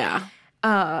thing. Yeah.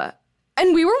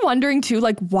 And we were wondering too,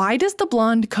 like, why does the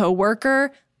blonde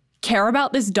coworker care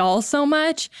about this doll so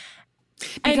much?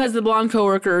 Because the blonde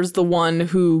coworker is the one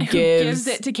who gives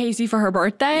it to Casey for her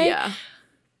birthday. Yeah.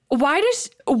 Why is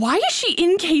she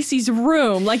in Casey's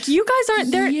room? Like, you guys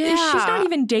aren't there. Yeah. She's not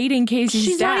even dating Casey's dad.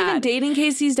 She's not even dating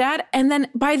Casey's dad. And then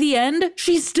by the end,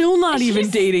 she's still not even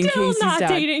dating Casey's dad.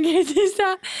 Dating Casey's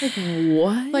dad. Like,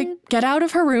 what? Like, get out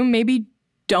of her room. Maybe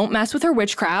don't mess with her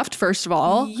witchcraft, first of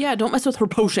all. Yeah, don't mess with her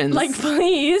potions. Like,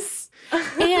 please.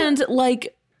 And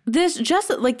like this, just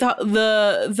like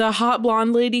the hot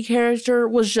blonde lady character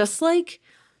was just like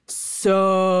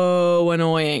so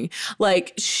annoying.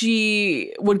 Like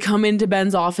she would come into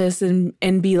Ben's office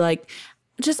and be like,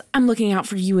 I'm looking out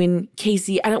for you and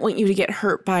Casey. I don't want you to get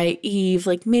hurt by Eve.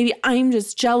 Like maybe I'm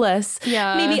just jealous.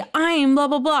 Yeah. Maybe I'm blah,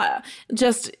 blah, blah.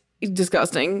 Just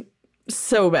disgusting.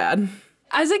 So bad.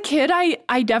 As a kid,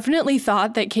 I definitely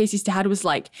thought that Casey's dad was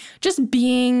like just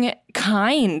being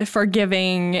kind for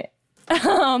giving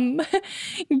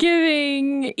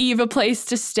Eve a place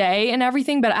to stay and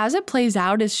everything. But as it plays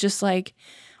out, it's just like,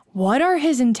 what are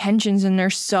his intentions? And they're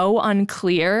so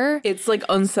unclear. It's like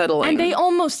unsettling. And they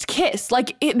almost kiss.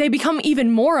 Like they become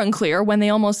even more unclear when they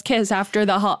almost kiss after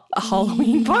the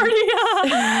Halloween party.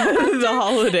 The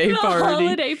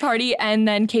holiday party. And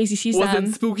then Casey sees them. Was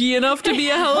it spooky enough to be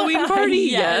a Halloween party?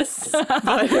 Yes.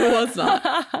 But it was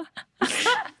not.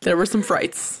 There were some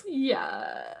frights.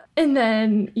 Yeah. And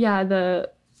then,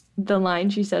 the line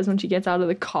she says when she gets out of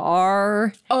the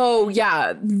car. Oh,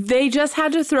 yeah. They just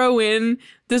had to throw in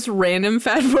this random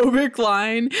fatphobic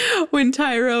line when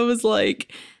Tyra was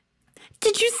like,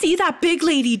 did you see that big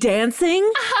lady dancing?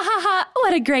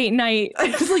 What a great night.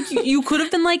 It's like, you could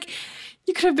have been like,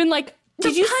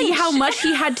 did you see how much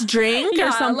he had to drink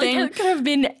or something? Like it could have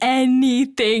been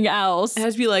anything else. It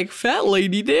has to be like, fat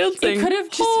lady dancing. It could have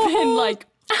just been like,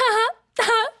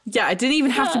 yeah, it didn't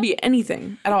even have to be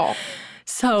anything at all.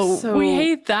 So we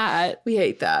hate that. We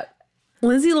hate that.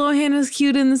 Lindsay Lohan is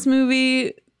cute in this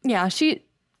movie. Yeah, she's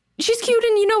cute,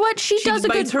 and you know what? She does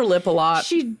bites her lip a lot.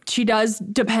 She does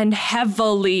depend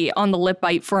heavily on the lip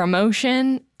bite for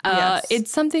emotion. Yes.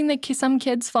 It's something that some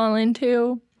kids fall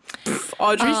into.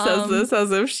 Audrey says this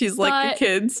as if she's like a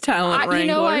kid's talent wrangler. You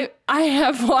know, I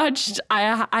have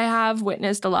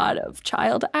witnessed a lot of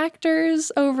child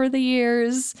actors over the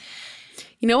years.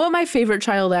 You know what my favorite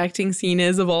child acting scene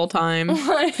is of all time?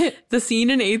 What? The scene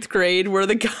in 8th grade where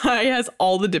the guy has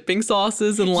all the dipping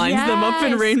sauces and lines them up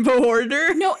in rainbow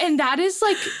order. No, and that is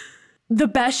like the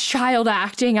best child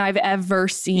acting I've ever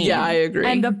seen. Yeah, I agree.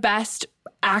 And the best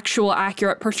actual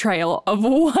accurate portrayal of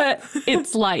what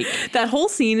it's like. That whole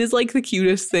scene is like the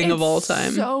cutest thing of all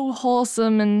time. So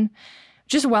wholesome and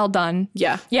just well done.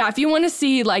 Yeah. Yeah, if you want to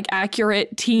see like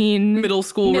accurate teen Middle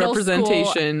school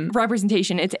representation,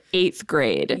 it's 8th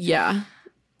grade. Yeah.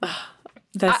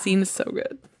 That scene is so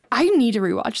good. I need to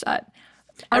rewatch that.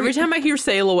 Every time I hear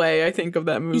Sail Away, I think of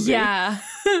that movie. Yeah.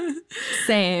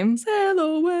 Same. Sail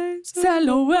away, Sail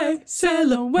away,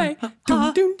 sail away.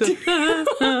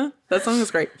 That song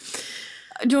is great.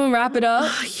 Do you want to wrap it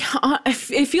up? Yeah,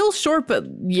 it feels short, but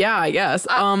yeah, I guess.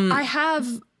 I have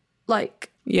like...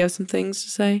 You have some things to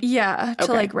say? Yeah, to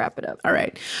Okay. like wrap it up. All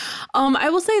right. I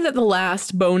will say that the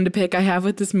last bone to pick I have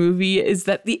with this movie is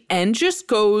that the end just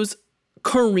goes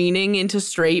careening into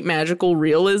straight magical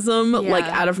realism, like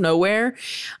out of nowhere,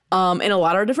 in a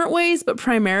lot of different ways, but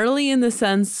primarily in the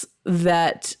sense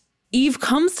that Eve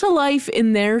comes to life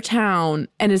in their town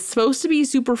and is supposed to be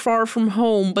super far from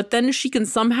home, but then she can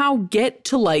somehow get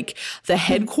to like the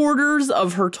headquarters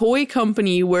of her toy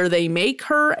company where they make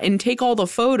her and take all the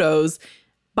photos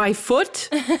by foot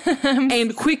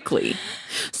and quickly.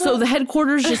 So the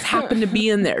headquarters just happen to be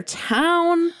in their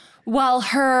town. Well,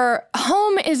 her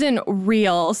home isn't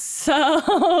real,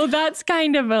 so that's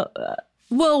kind of a...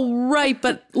 Well, right,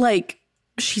 but like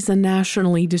she's a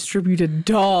nationally distributed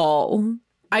doll.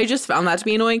 I just found that to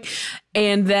be annoying.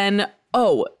 And then,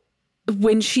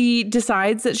 when she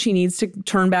decides that she needs to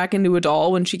turn back into a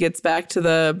doll when she gets back to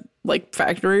the like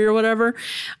factory or whatever,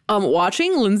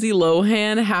 watching Lindsay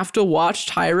Lohan have to watch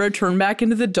Tyra turn back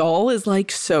into the doll is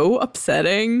like so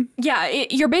upsetting. Yeah,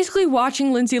 you're basically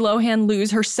watching Lindsay Lohan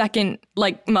lose her second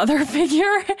like mother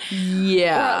figure.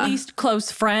 Yeah. Or at least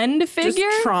close friend figure.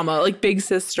 Just trauma, like big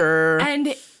sister.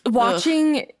 And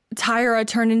watching Tyra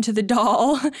turn into the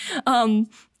doll,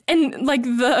 and like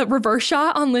the reverse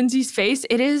shot on Lindsay's face,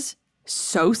 it is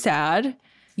so sad.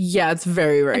 Yeah, it's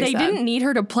very, very They sad. didn't need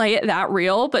her to play it that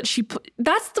real, but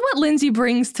that's what Lindsay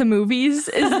brings to movies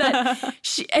is that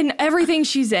and everything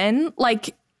she's in,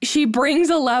 like she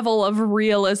brings a level of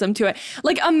realism to it.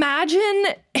 Like imagine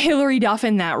Hilary Duff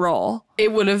in that role.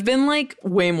 It would have been like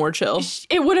way more chill.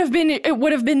 It would have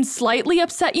been slightly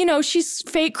upset. You know, she's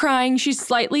fake crying. She's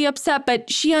slightly upset,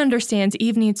 but she understands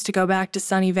Eve needs to go back to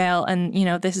Sunnyvale and, you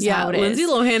know, this is how it is. Lindsay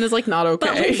Lohan is like not okay.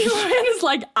 But Lindsay Lohan is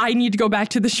like, I need to go back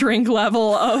to the shrink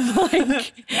level of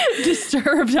like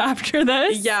disturbed after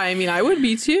this. Yeah, I mean, I would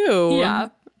be too. Yeah.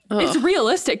 It's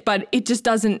realistic, but it just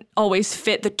doesn't always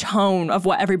fit the tone of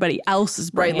what everybody else is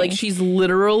bringing. Right, like she's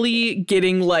literally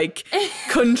getting like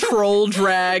control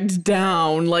dragged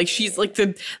down. Like she's like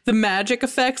the magic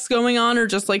effects going on are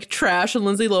just like trash, and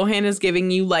Lindsay Lohan is giving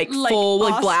you like full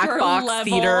like black Oscar box level.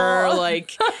 theater,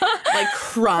 like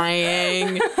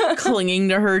crying, clinging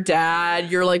to her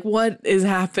dad. You're like, what is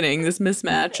happening? This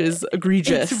mismatch is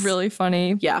egregious. It's really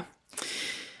funny. Yeah.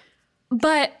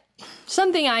 But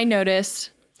something I noticed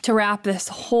to wrap this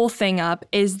whole thing up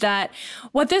is that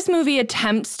what this movie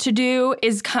attempts to do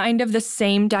is kind of the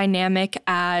same dynamic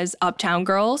as Uptown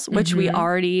Girls, which we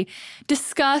already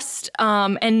discussed.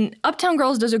 And Uptown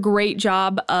Girls does a great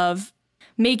job of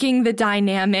making the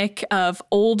dynamic of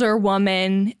older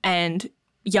woman and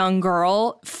young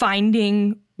girl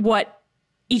finding what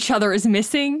each other is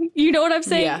missing. You know what I'm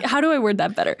saying? Yeah. How do I word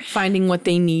that better? Finding what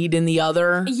they need in the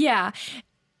other. Yeah.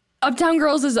 Uptown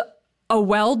Girls is a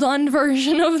well-done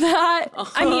version of that.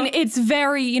 I mean, it's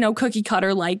very, you know, cookie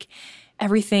cutter, like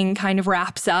everything kind of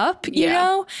wraps up, you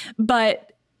know?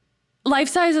 But Life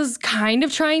Size is kind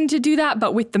of trying to do that,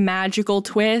 but with the magical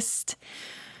twist.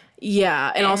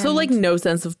 Yeah, and also like no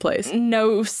sense of place.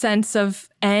 No sense of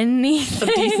anything.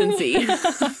 Of decency.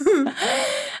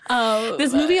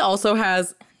 This movie also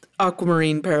has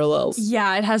Aquamarine parallels.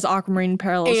 Yeah, it has Aquamarine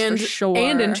parallels for sure.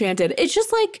 And Enchanted. It's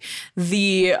just like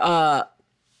the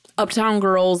Uptown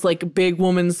Girls, like big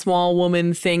woman, small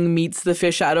woman thing meets the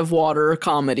fish out of water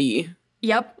comedy.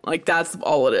 Yep. Like, that's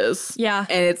all it is. Yeah.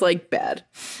 And it's, like, bad.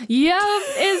 Yeah,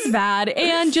 it's bad.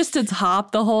 And just to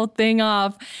top the whole thing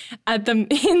off,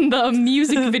 in the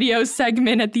music video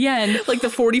segment at the end, Like the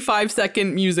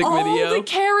 45-second music all video. the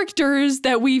characters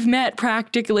that we've met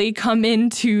practically come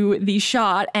into the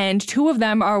shot, and 2 of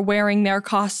them are wearing their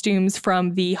costumes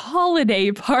from the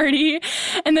holiday party,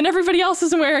 and then everybody else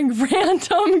is wearing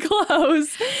random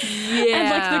clothes. Yeah. And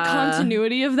like the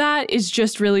continuity of that is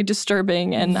just really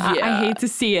disturbing, and I hate to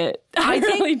see it. I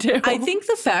really do. I think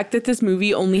the fact that this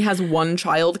movie only has one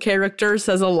child character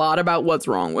says a lot about what's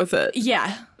wrong with it.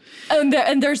 Yeah.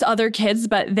 And there's other kids,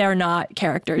 but they're not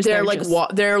characters. They're like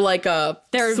just, they're like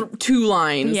They're- 2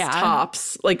 lines Yeah.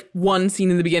 tops, like one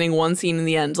scene in the beginning, one scene in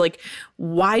the end. Like,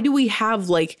 why do we have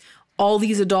like all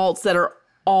these adults that are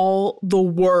all the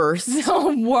worst?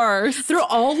 the worst. They're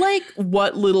all like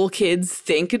what little kids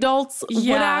think adults would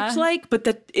Yeah. act like, but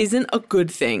that isn't a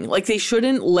good thing. Like, they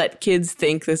shouldn't let kids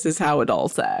think this is how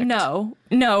adults act. No.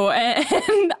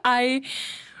 And I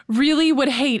really would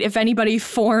hate if anybody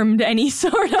formed any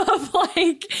sort of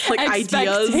like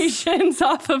expectations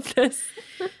off of this.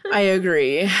 I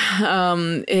agree.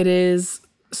 It is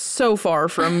so far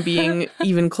from being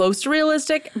even close to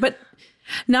realistic, but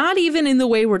not even in the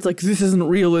way where it's like, this isn't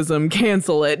realism,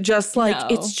 cancel it. Just like, No.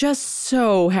 it's just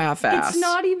so half-assed.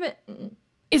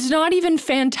 It's not even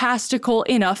fantastical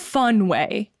in a fun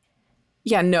way.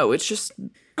 Yeah, no, it's just,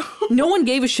 no one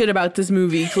gave a shit about this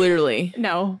movie, clearly.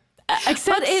 No.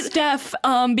 Except Steph,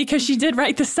 because she did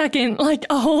write the second, like,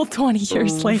 a whole 20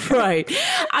 years later. Right.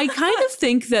 I kind of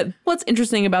think that what's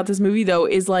interesting about this movie, though,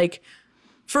 is like,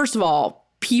 first of all,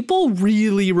 people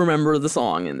really remember the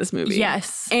song in this movie.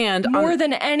 Yes. And more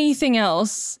than anything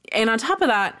else. And on top of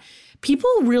that, people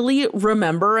really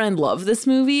remember and love this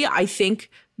movie, I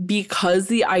think, because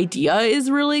the idea is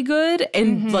really good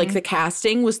and like the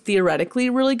casting was theoretically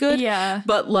really good. Yeah.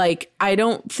 But like, I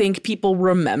don't think people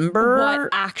remember What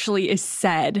actually is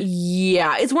said.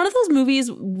 Yeah. It's one of those movies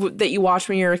that you watch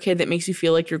when you're a kid that makes you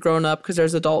feel like you're grown up because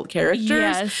there's adult characters.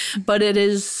 Yes. But it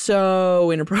is so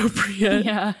inappropriate.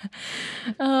 Yeah.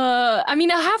 I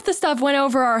mean, half the stuff went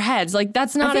over our heads. Like,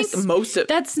 that's not I think most of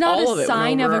that's not all a of it went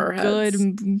sign of over a our good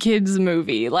heads. kids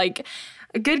movie. Like,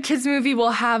 a good kids movie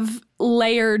will have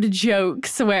layered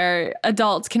jokes where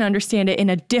adults can understand it in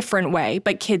a different way,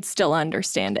 but kids still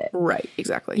understand it. Right.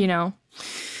 Exactly. You know?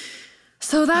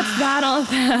 So that's that on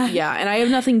that. Yeah. And I have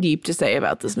nothing deep to say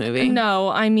about this movie. No,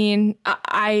 I mean,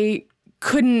 I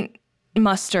couldn't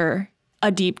muster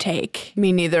a deep take.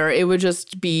 Me neither. It would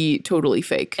just be totally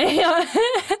fake.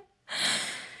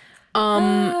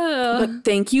 But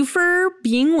thank you for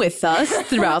being with us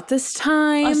throughout this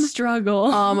time. A struggle.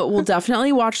 We'll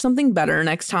definitely watch something better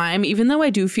next time, even though I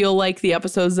do feel like the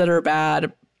episodes that are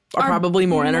bad are probably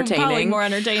more entertaining. Probably more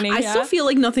entertaining, I still feel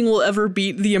like nothing will ever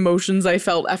beat the emotions I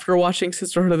felt after watching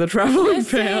Sisterhood of the Traveling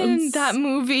Pants. That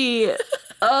movie.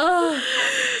 That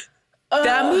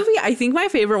movie, I think my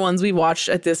favorite ones we watched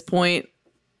at this point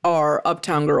are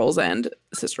Uptown Girls and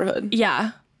Sisterhood.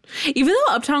 Yeah. Even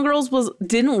though Uptown Girls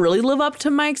didn't really live up to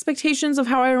my expectations of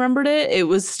how I remembered it, it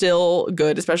was still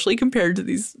good, especially compared to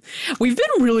these. We've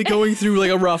been really going through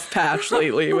like a rough patch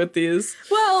lately with these.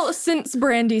 Well, since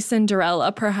Brandy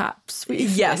Cinderella, perhaps.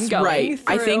 Yes, right.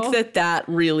 I think that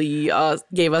really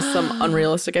gave us some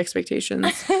unrealistic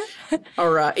expectations.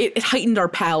 Or it heightened our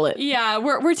palate. Yeah,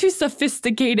 we're too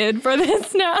sophisticated for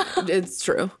this now. It's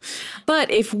true.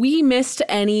 But if we missed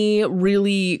any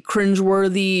really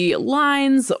cringeworthy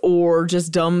lines or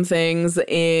just dumb things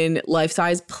in Life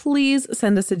Size, please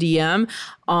send us a DM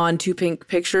on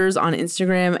 2pinkpictures on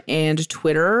Instagram and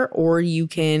Twitter, or you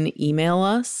can email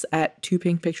us at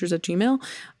 2pinkpictures@gmail.com.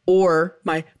 Or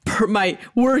my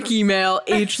work email,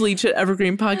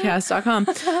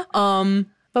 hleach@evergreenpodcast.com.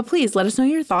 But please let us know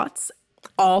your thoughts.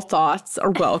 All thoughts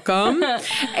are welcome.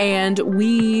 And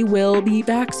we will be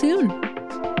back soon.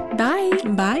 Bye.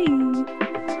 Bye.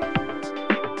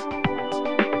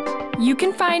 You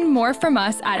can find more from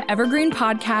us at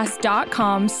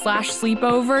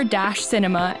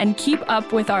evergreenpodcast.com/sleepover-cinema and keep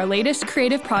up with our latest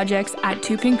creative projects at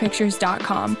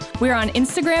 2pinkpictures.com. We're on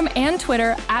Instagram and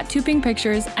Twitter at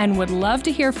 2pinkpictures and would love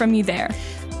to hear from you there.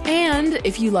 And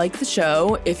if you like the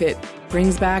show, if it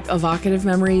brings back evocative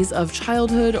memories of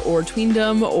childhood or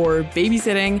tweendom or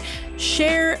babysitting,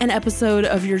 share an episode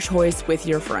of your choice with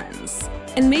your friends.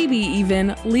 And maybe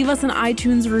even leave us an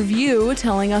iTunes review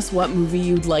telling us what movie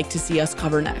you'd like to see us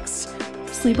cover next.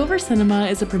 Sleepover Cinema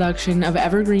is a production of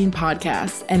Evergreen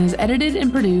Podcasts and is edited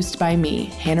and produced by me,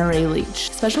 Hannah Ray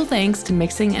Leach. Special thanks to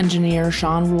mixing engineer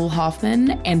Sean Rule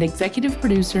Hoffman and executive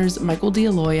producers Michael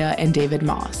D'Aloia and David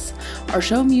Moss. Our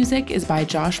show music is by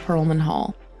Josh Perlman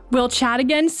Hall. We'll chat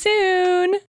again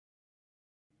soon.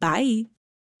 Bye.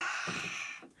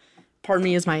 Pardon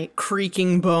me as my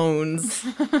creaking bones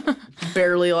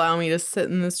barely allow me to sit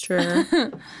in this chair.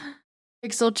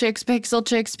 Pixel chicks, pixel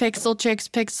chicks, pixel chicks,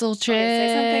 pixel chicks.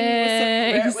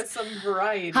 Okay, say something with some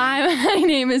variety. Hi, my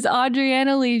name is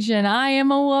Audriana Leach, and I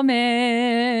am a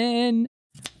woman.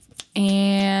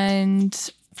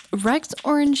 And Rex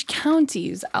Orange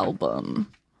County's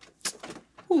album.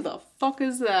 Who the fuck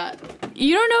is that?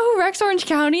 You don't know who Rex Orange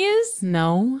County is?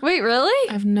 No. Wait, really?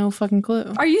 I have no fucking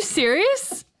clue. Are you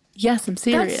serious? Yes, I'm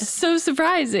serious. That's so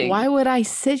surprising. Why would I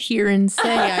sit here and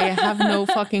say I have no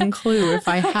fucking clue if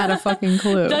I had a fucking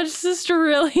clue? That's just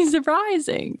really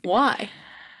surprising. Why?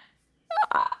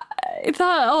 I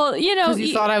thought, oh, you know. Because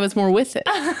you thought I was more with it.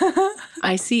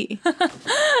 I see.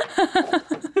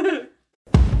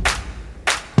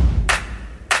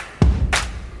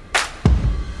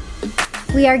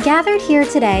 We are gathered here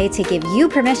today to give you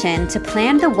permission to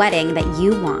plan the wedding that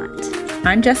you want.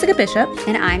 I'm Jessica Bishop.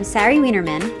 And I'm Sari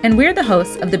Wienerman. And we're the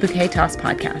hosts of the Bouquet Toss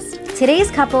podcast.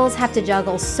 Today's couples have to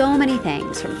juggle so many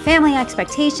things, from family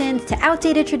expectations to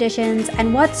outdated traditions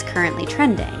and what's currently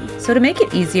trending. So to make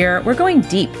it easier, we're going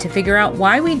deep to figure out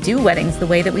why we do weddings the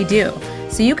way that we do,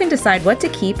 so you can decide what to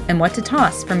keep and what to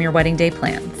toss from your wedding day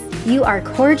plans. You are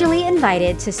cordially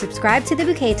invited to subscribe to the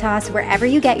Bouquet Toss wherever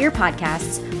you get your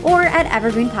podcasts or at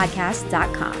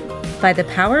evergreenpodcast.com. By the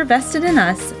power vested in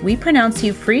us, we pronounce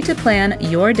you free to plan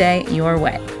your day your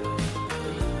way.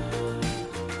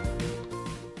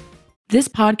 This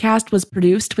podcast was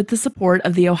produced with the support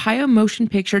of the Ohio Motion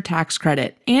Picture Tax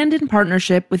Credit and in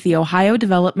partnership with the Ohio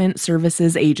Development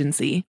Services Agency.